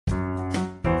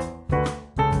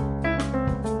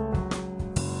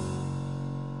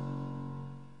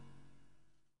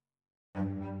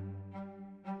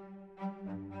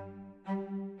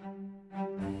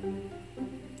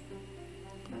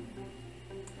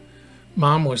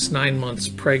Mom was 9 months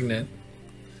pregnant,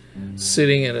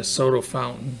 sitting at a soda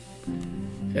fountain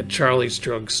at Charlie's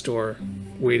drugstore,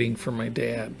 waiting for my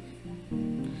dad.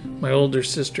 My older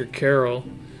sister Carol,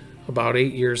 about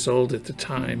 8 years old at the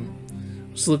time,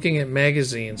 was looking at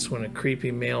magazines when a creepy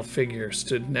male figure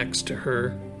stood next to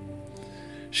her.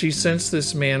 She sensed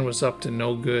this man was up to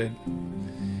no good.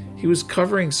 He was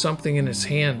covering something in his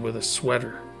hand with a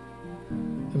sweater.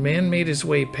 The man made his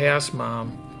way past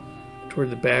Mom toward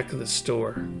the back of the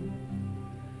store.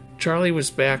 Charlie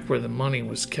was back where the money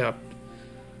was kept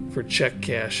for check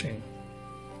cashing.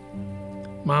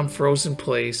 Mom froze in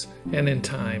place and in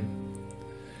time.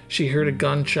 She heard a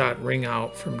gunshot ring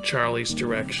out from Charlie's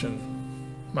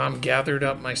direction. Mom gathered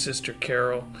up my sister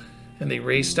Carol, and they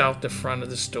raced out the front of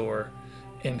the store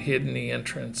and hid in the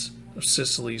entrance of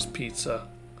Sicily's Pizza,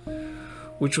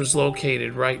 which was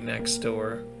located right next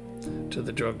door to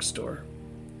the drugstore.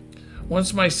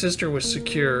 Once my sister was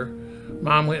secure,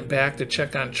 Mom went back to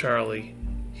check on Charlie.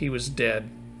 He was dead.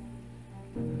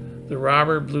 The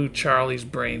robber blew Charlie's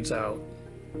brains out.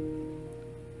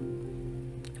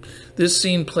 This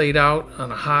scene played out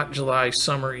on a hot July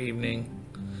summer evening,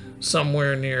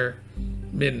 somewhere near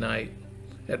midnight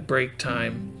at break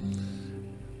time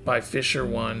by Fisher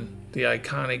One, the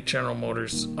iconic General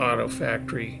Motors auto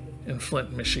factory in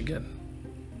Flint, Michigan.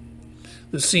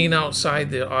 The scene outside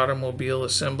the automobile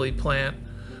assembly plant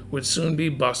would soon be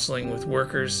bustling with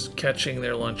workers catching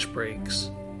their lunch breaks.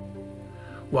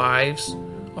 Wives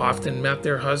often met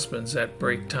their husbands at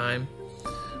break time,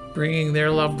 bringing their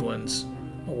loved ones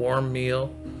a warm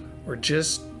meal or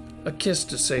just a kiss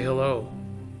to say hello.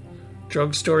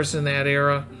 Drugstores in that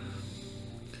era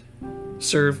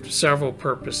served several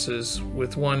purposes,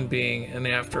 with one being an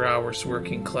after-hours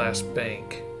working-class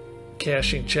bank,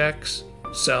 cashing checks,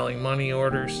 selling money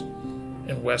orders,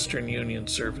 and Western Union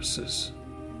services.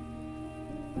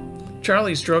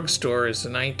 Charlie's Drugstore is a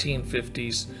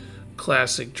 1950s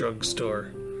classic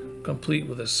drugstore, complete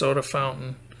with a soda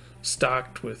fountain,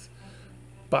 stocked with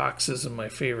boxes of my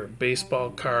favorite baseball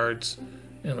cards,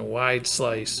 and a wide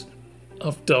slice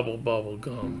of double bubble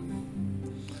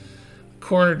gum. The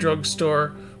corner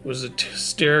drugstore was a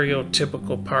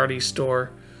stereotypical party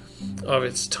store of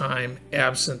its time,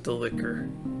 absent the liquor.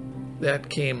 That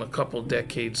came a couple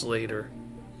decades later.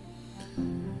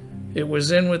 It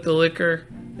was in with the liquor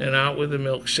and out with the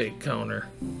milkshake counter.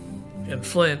 In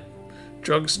Flint,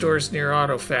 drugstores near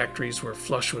auto factories were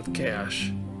flush with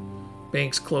cash.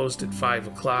 Banks closed at 5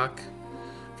 o'clock.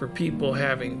 For people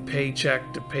having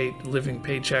living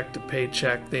paycheck to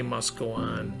paycheck, they must go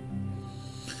on.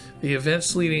 The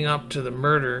events leading up to the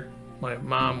murder my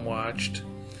mom watched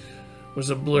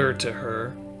was a blur to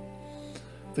her.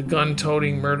 The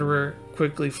gun-toting murderer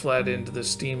quickly fled into the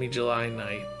steamy July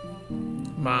night.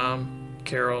 Mom,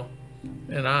 Carol,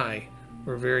 and I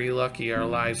were very lucky our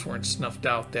lives weren't snuffed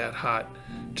out that hot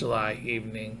July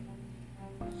evening.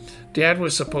 Dad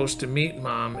was supposed to meet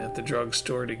Mom at the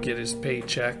drugstore to get his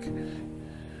paycheck, and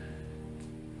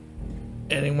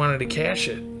he wanted to cash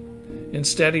it.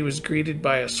 Instead, he was greeted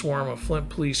by a swarm of Flint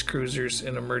police cruisers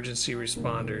and emergency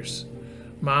responders.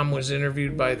 Mom was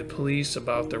interviewed by the police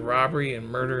about the robbery and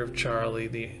murder of Charlie,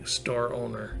 the store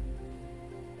owner.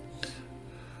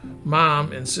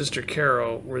 Mom and Sister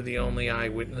Carol were the only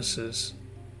eyewitnesses.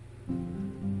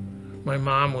 My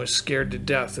mom was scared to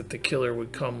death that the killer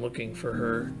would come looking for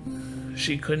her.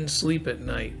 She couldn't sleep at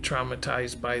night,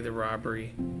 traumatized by the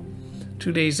robbery.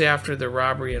 2 days after the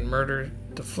robbery and murder,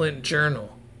 the Flint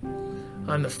Journal,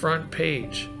 on the front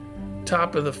page,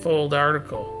 top of the fold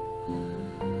article,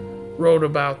 wrote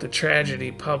about the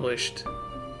tragedy published.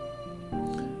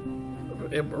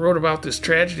 It wrote about this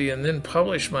tragedy and then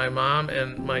published my mom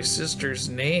and my sister's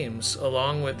names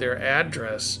along with their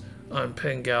address on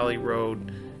Penn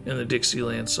Road in the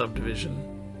Dixieland subdivision.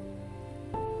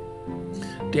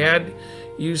 Dad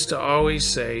used to always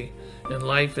say, in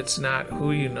life it's not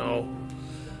who you know,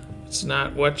 it's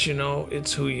not what you know,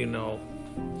 it's who you know.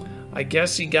 I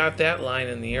guess he got that line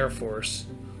in the Air Force.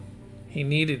 He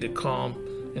needed to calm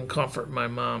and comfort my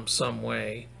mom some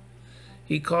way.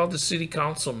 He called the city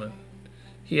councilman.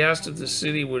 He asked if the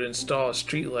city would install a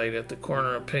streetlight at the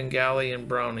corner of Penn and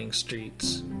Browning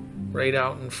Streets, right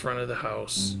out in front of the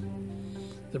house.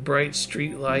 The bright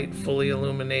street light fully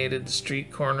illuminated the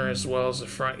street corner as well as the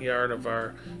front yard of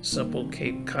our simple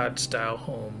Cape Cod-style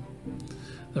home.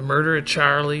 The murder of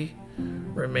Charlie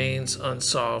remains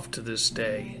unsolved to this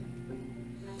day.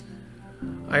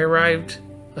 I arrived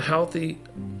healthy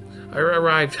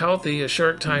a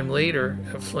short time later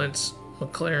at Flint's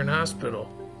McLaren Hospital.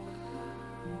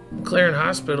 McLaren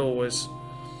Hospital was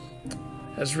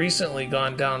has recently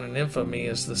gone down in infamy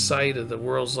as the site of the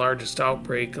world's largest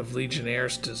outbreak of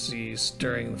Legionnaire's disease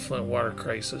during the Flint water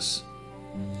crisis.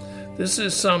 This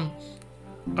is some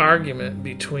argument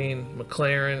between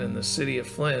McLaren and the city of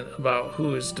Flint about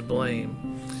who is to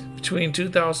blame. Between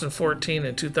 2014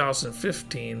 and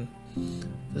 2015,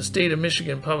 the state of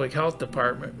Michigan Public Health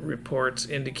Department reports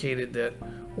indicated that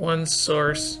one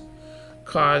source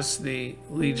caused the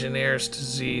Legionnaire's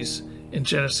disease in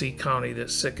Genesee County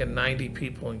that sickened 90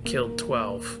 people and killed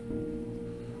 12.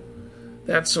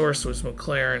 That source was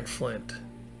McLaren Flint.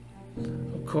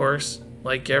 Of course,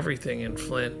 like everything in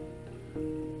Flint,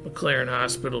 McLaren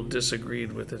Hospital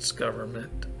disagreed with its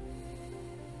government.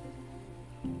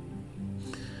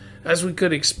 As we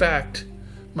could expect,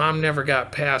 Mom never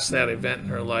got past that event in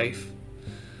her life.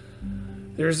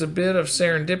 There's a bit of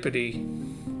serendipity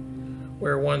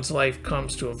where one's life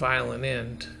comes to a violent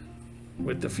end,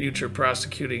 with the future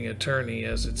prosecuting attorney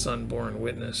as its unborn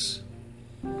witness.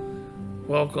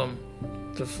 Welcome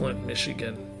to Flint,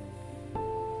 Michigan.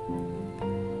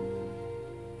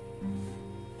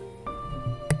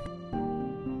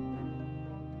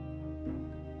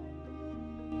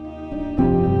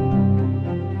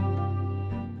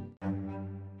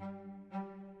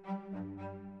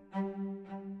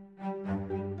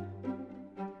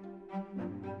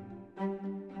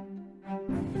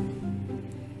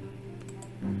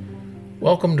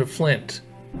 Welcome to Flint.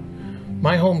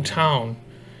 My hometown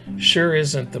sure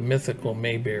isn't the mythical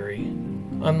Mayberry.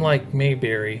 Unlike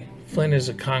Mayberry, Flint is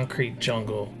a concrete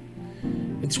jungle.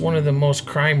 It's one of the most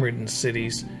crime-ridden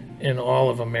cities in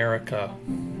all of America.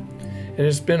 It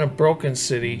has been a broken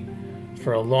city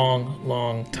for a long,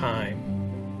 long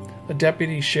time. A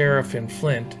deputy sheriff in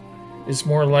Flint is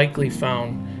more likely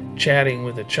found chatting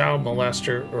with a child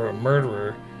molester or a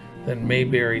murderer than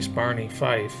Mayberry's Barney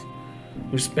Fife,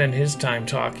 who spent his time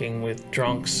talking with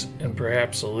drunks and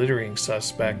perhaps a littering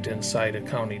suspect inside a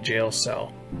county jail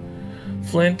cell.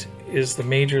 Flint is the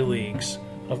major leagues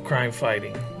of crime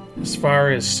fighting. As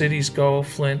far as cities go,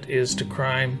 Flint is to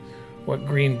crime what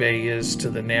Green Bay is to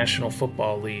the National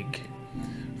Football League.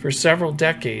 For several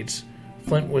decades,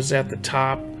 Flint was at the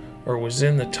top or was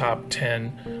in the top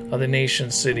 10 of the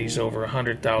nation's cities over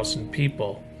 100,000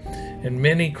 people. In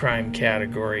many crime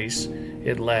categories,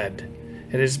 it led.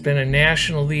 It has been a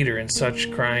national leader in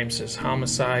such crimes as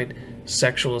homicide,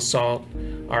 sexual assault,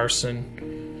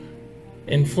 arson.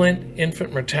 In Flint,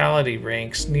 infant mortality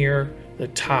ranks near the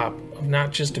top of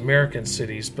not just American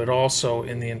cities, but also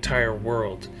in the entire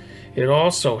world. It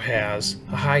also has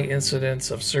a high incidence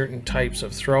of certain types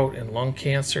of throat and lung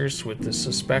cancers, with the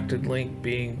suspected link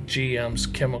being GM's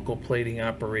chemical plating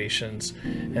operations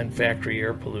and factory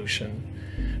air pollution.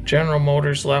 General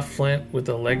Motors left Flint with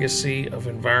a legacy of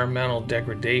environmental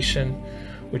degradation,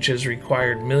 which has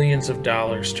required millions of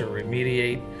dollars to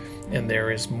remediate, and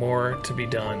there is more to be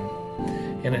done.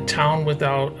 In a town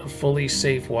without a fully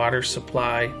safe water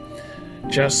supply,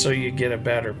 just so you get a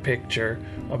better picture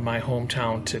of my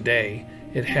hometown today,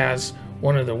 it has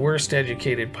one of the worst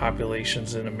educated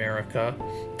populations in America,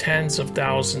 tens of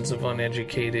thousands of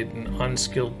uneducated and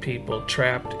unskilled people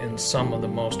trapped in some of the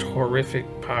most horrific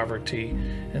poverty,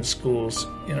 and schools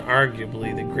in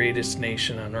arguably the greatest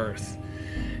nation on earth.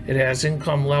 It has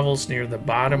income levels near the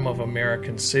bottom of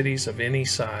American cities of any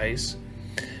size.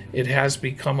 It has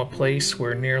become a place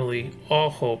where nearly all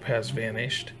hope has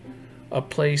vanished, a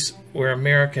place where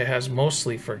America has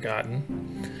mostly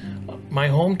forgotten. My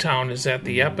hometown is at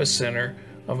the epicenter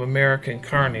of American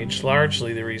carnage,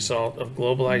 largely the result of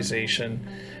globalization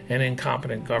and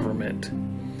incompetent government.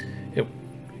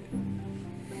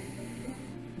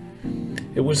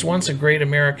 It was once a great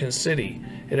American city.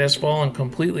 It has fallen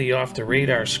completely off the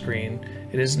radar screen.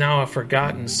 It is now a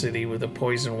forgotten city with a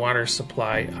poison water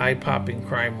supply, eye-popping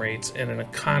crime rates, and an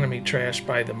economy trashed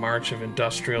by the march of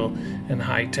industrial and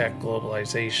high-tech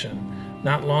globalization.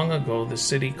 Not long ago, the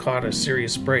city caught a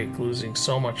serious break, losing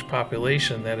so much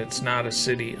population that it's not a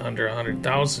city under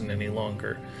 100,000 any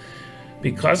longer.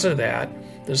 Because of that,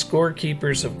 the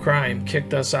scorekeepers of crime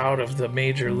kicked us out of the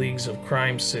major leagues of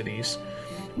crime cities.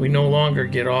 We no longer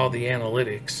get all the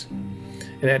analytics.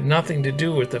 It had nothing to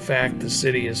do with the fact the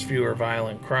city has fewer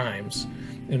violent crimes.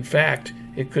 In fact,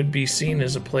 it could be seen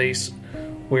as a place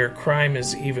where crime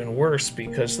is even worse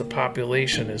because the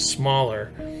population is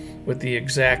smaller with the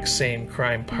exact same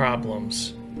crime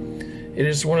problems. It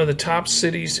is one of the top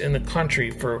cities in the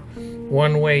country for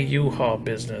one-way U-Haul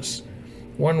business,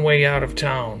 one way out of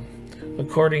town.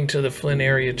 According to the Flint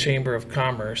Area Chamber of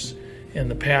Commerce, in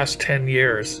the past 10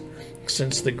 years,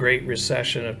 since the Great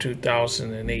Recession of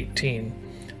 2018,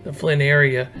 the Flint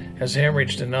area has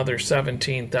hemorrhaged another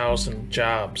 17,000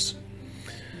 jobs.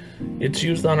 Its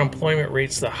youth unemployment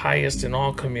rate's the highest in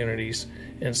all communities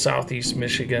in southeast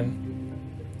Michigan,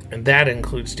 and that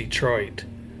includes Detroit.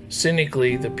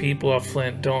 Cynically, the people of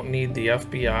Flint don't need the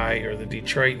FBI or the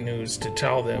Detroit News to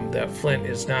tell them that Flint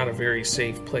is not a very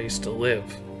safe place to live.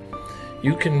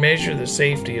 You can measure the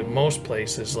safety of most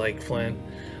places like Flint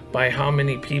by how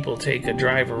many people take a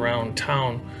drive around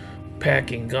town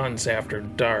packing guns after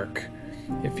dark.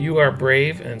 If you are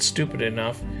brave and stupid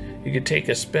enough, you could take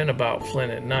a spin about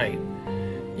Flint at night.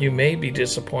 You may be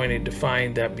disappointed to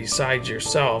find that besides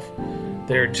yourself,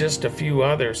 there are just a few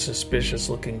other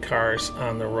suspicious-looking cars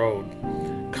on the road.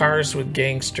 Cars with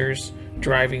gangsters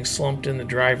driving slumped in the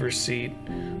driver's seat,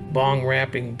 bong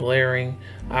rapping blaring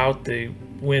out the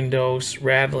windows,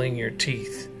 rattling your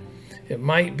teeth. It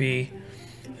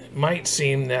might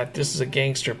seem that this is a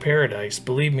gangster paradise.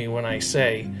 Believe me when I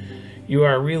say, you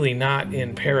are really not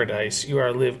in paradise. You are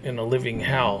in a living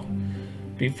hell.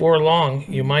 Before long,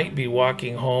 you might be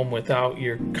walking home without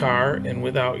your car and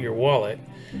without your wallet.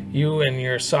 You and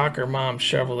your soccer mom's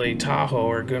Chevrolet Tahoe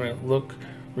are going to look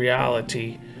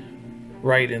reality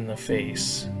right in the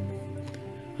face.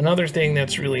 Another thing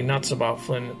that's really nuts about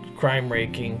Flint crime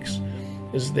rankings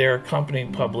is their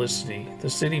accompanying publicity. The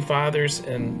city fathers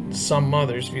and some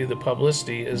mothers view the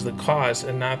publicity as the cause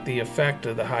and not the effect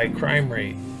of the high crime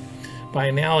rate. By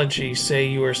analogy, say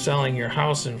you are selling your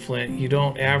house in Flint, you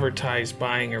don't advertise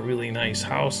buying a really nice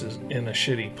house in a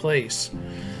shitty place.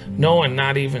 No one,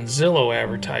 not even Zillow,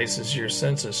 advertises your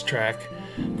census tract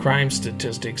crime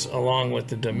statistics along with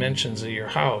the dimensions of your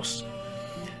house.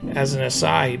 As an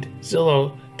aside,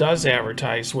 Zillow does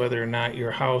advertise whether or not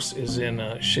your house is in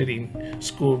a shitty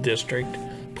school district.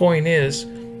 Point is,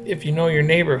 if you know your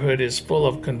neighborhood is full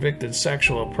of convicted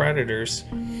sexual predators,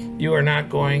 you are not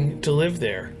going to live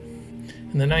there.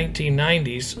 In the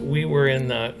 1990s, we were in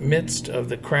the midst of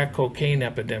the crack cocaine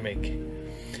epidemic.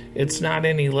 It's not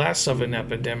any less of an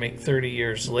epidemic 30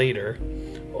 years later.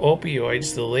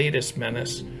 Opioids, the latest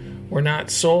menace, were not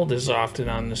sold as often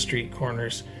on the street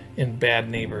corners in bad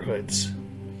neighborhoods.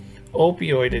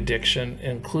 Opioid addiction,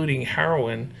 including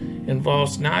heroin,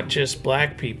 involves not just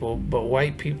black people, but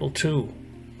white people too.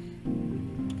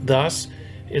 Thus,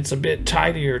 it's a bit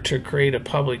tidier to create a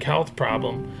public health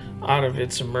problem out of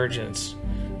its emergence.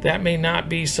 That may not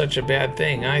be such a bad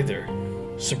thing either.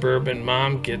 Suburban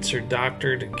mom gets her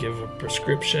doctor to give a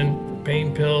prescription for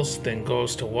pain pills, then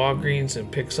goes to Walgreens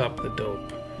and picks up the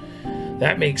dope.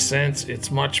 That makes sense. It's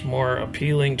much more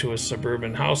appealing to a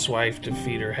suburban housewife to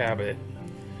feed her habit.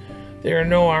 There are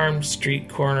no armed street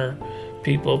corner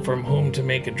people from whom to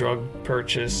make a drug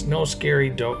purchase, no scary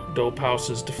dope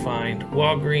houses to find.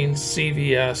 Walgreens,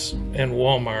 CVS, and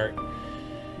Walmart.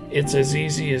 It's as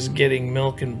easy as getting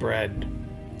milk and bread.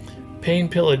 Pain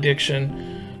pill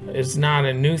addiction is not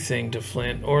a new thing to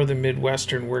Flint or the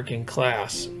Midwestern working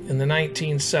class. In the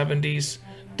 1970s,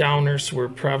 downers were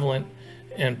prevalent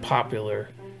and popular.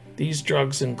 These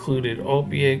drugs included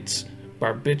opiates,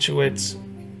 barbiturates,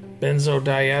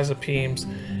 benzodiazepines,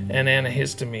 and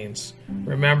antihistamines.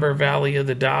 Remember Valley of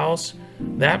the Dolls?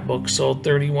 That book sold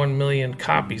 31 million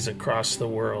copies across the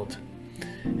world.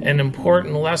 An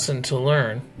important lesson to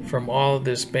learn from all of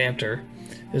this banter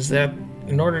is that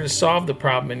in order to solve the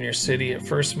problem in your city, it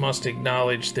first must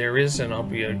acknowledge there is an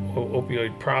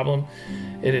opioid problem.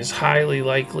 It is highly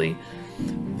likely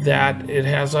that it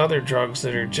has other drugs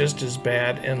that are just as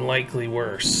bad and likely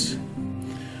worse.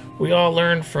 We all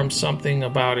learned from something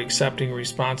about accepting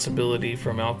responsibility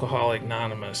from Alcoholics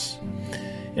Anonymous.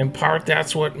 In part,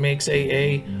 that's what makes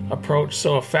AA approach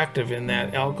so effective, in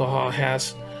that alcoholic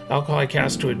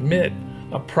has to admit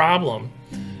a problem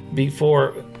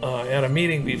before at a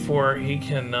meeting before he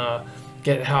can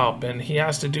get help, and he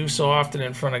has to do so often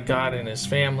in front of God and his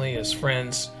family, his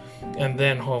friends, and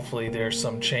then hopefully there's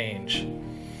some change.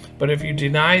 But if you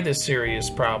deny the serious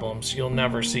problems, you'll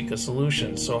never seek a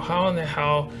solution. So how in the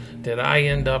hell did I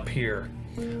end up here?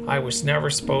 I was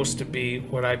never supposed to be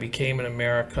what I became in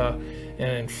America,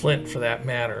 and in Flint for that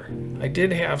matter. I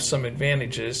did have some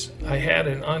advantages. I had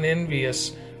an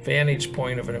unenvious vantage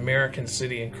point of an American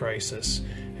city in crisis.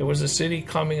 It was a city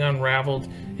coming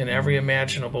unraveled in every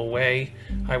imaginable way.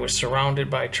 I was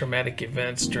surrounded by traumatic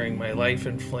events during my life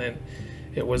in Flint.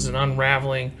 It was an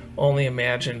unraveling only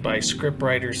imagined by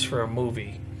scriptwriters for a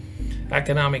movie.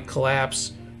 Economic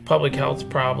collapse, public health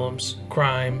problems,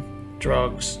 crime,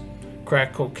 drugs,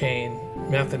 crack cocaine,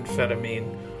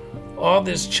 methamphetamine. All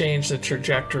this changed the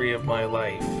trajectory of my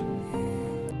life.